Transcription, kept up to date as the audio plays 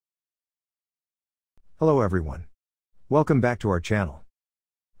Hello everyone. Welcome back to our channel.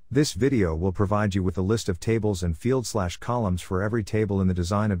 This video will provide you with a list of tables and field/columns for every table in the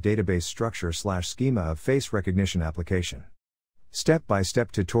design of database structure/schema of face recognition application.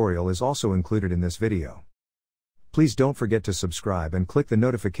 Step-by-step tutorial is also included in this video. Please don't forget to subscribe and click the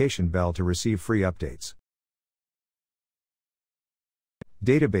notification bell to receive free updates.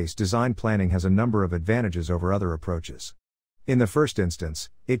 Database design planning has a number of advantages over other approaches. In the first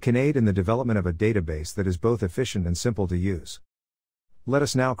instance, it can aid in the development of a database that is both efficient and simple to use. Let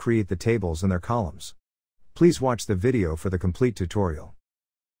us now create the tables and their columns. Please watch the video for the complete tutorial.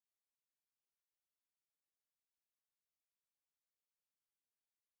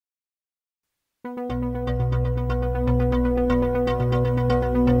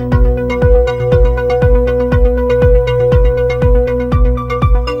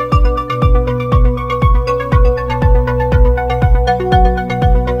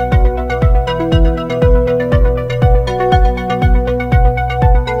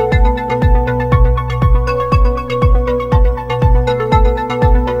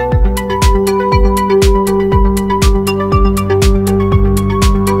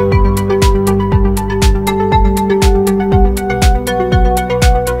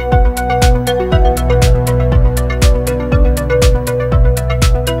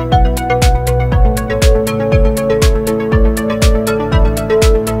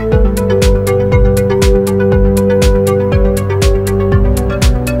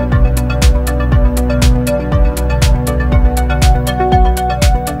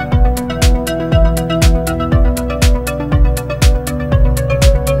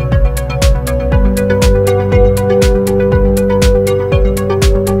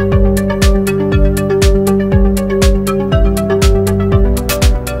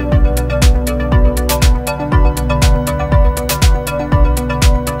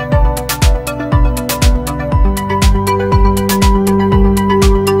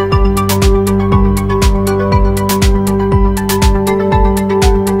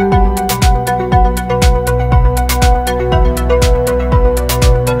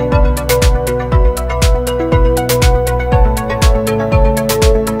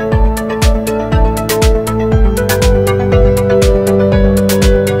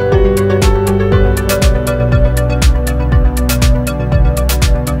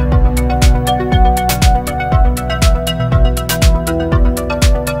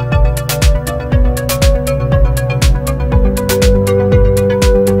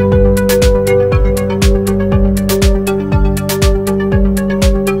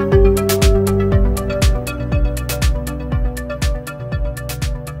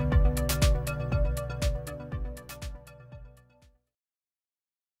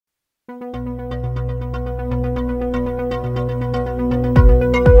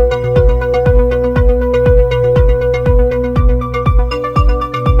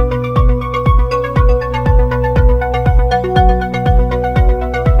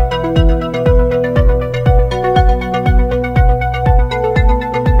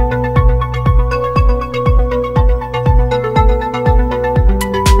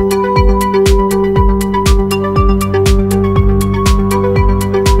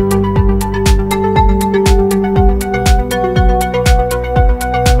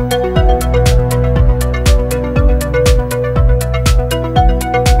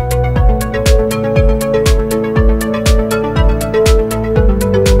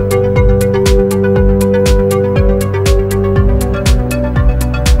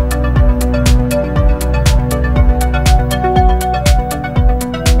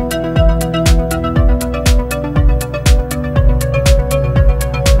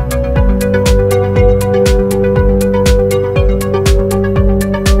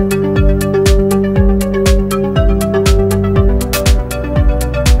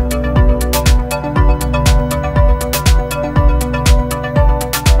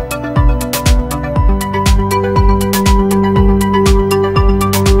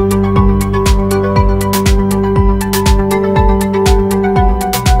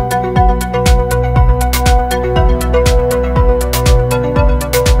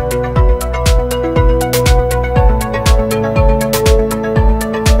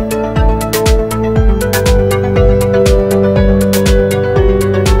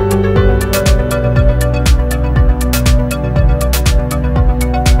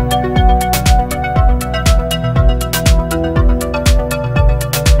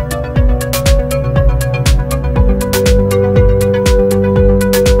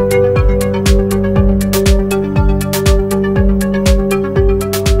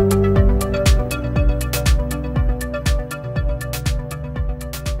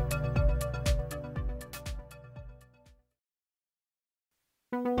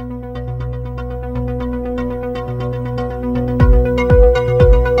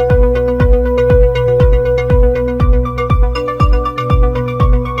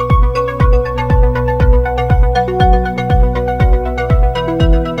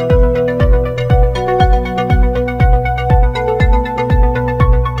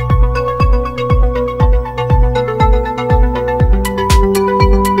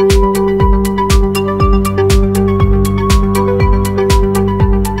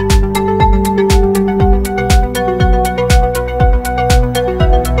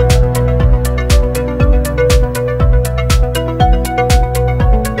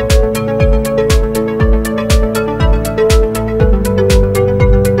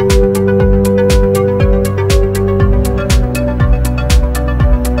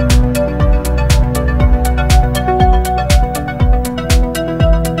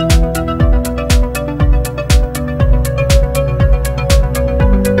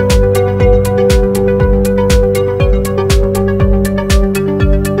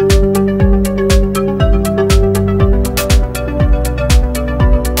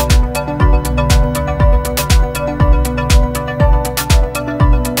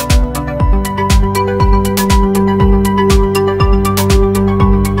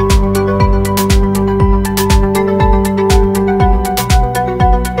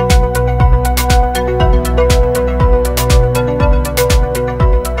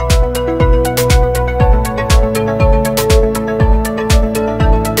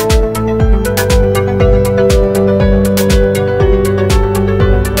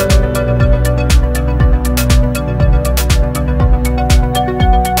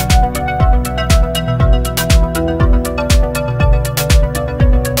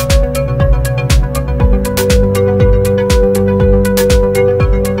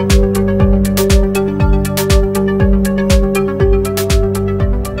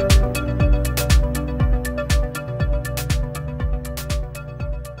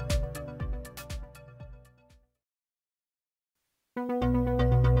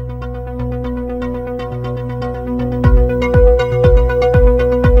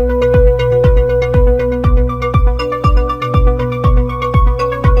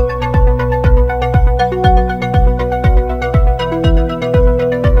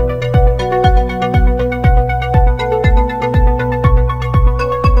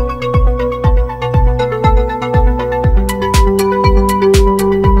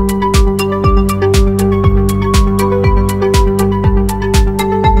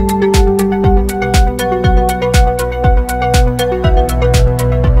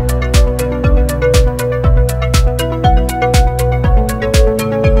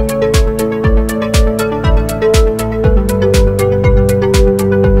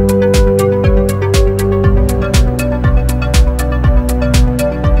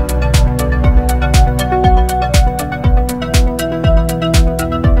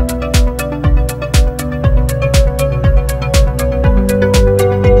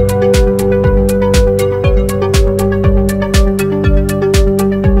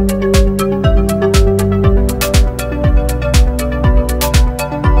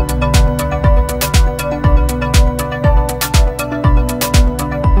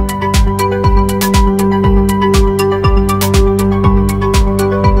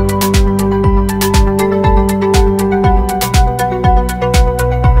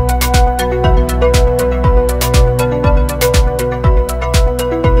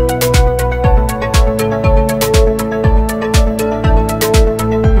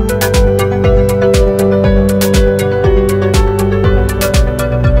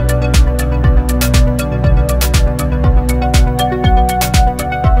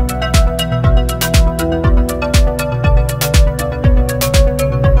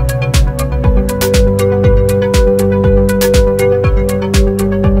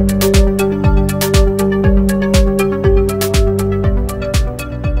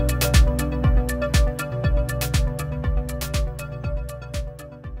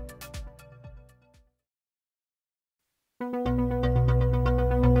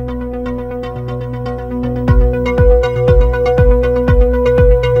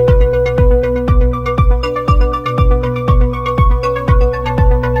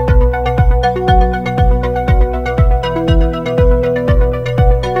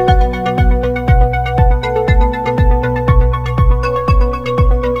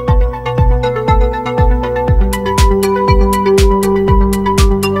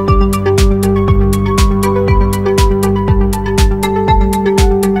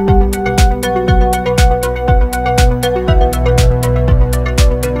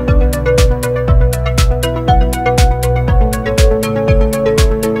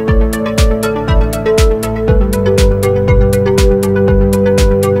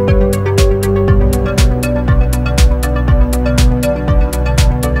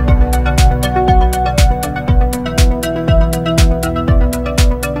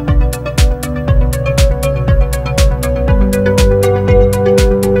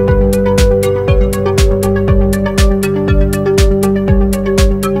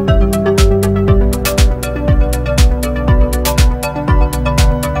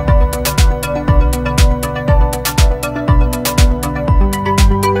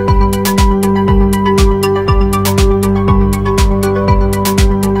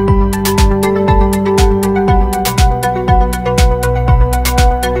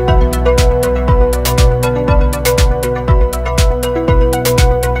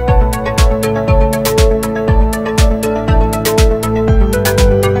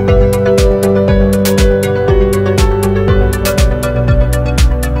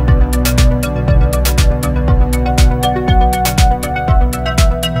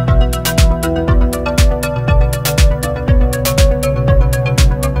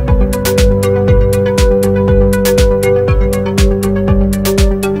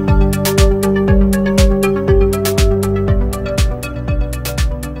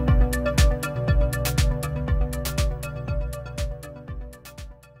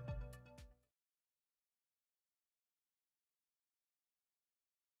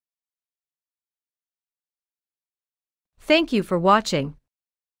 Thank you for watching.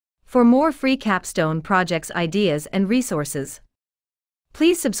 For more free capstone projects ideas and resources,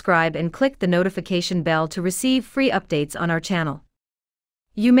 please subscribe and click the notification bell to receive free updates on our channel.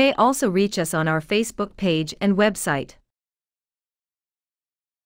 You may also reach us on our Facebook page and website.